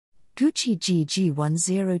Gucci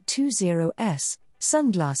GG1020S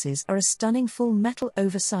Sunglasses are a stunning full metal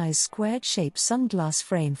oversize squared shape sunglass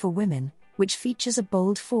frame for women, which features a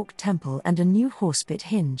bold forked temple and a new Horsebit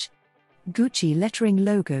hinge. Gucci lettering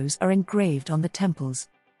logos are engraved on the temples.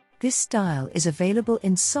 This style is available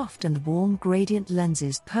in soft and warm gradient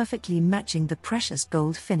lenses, perfectly matching the precious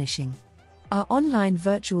gold finishing. Our online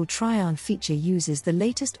virtual try-on feature uses the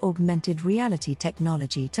latest augmented reality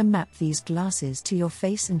technology to map these glasses to your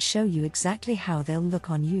face and show you exactly how they'll look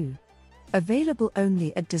on you. Available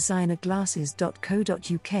only at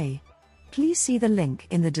designerglasses.co.uk. Please see the link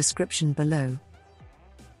in the description below.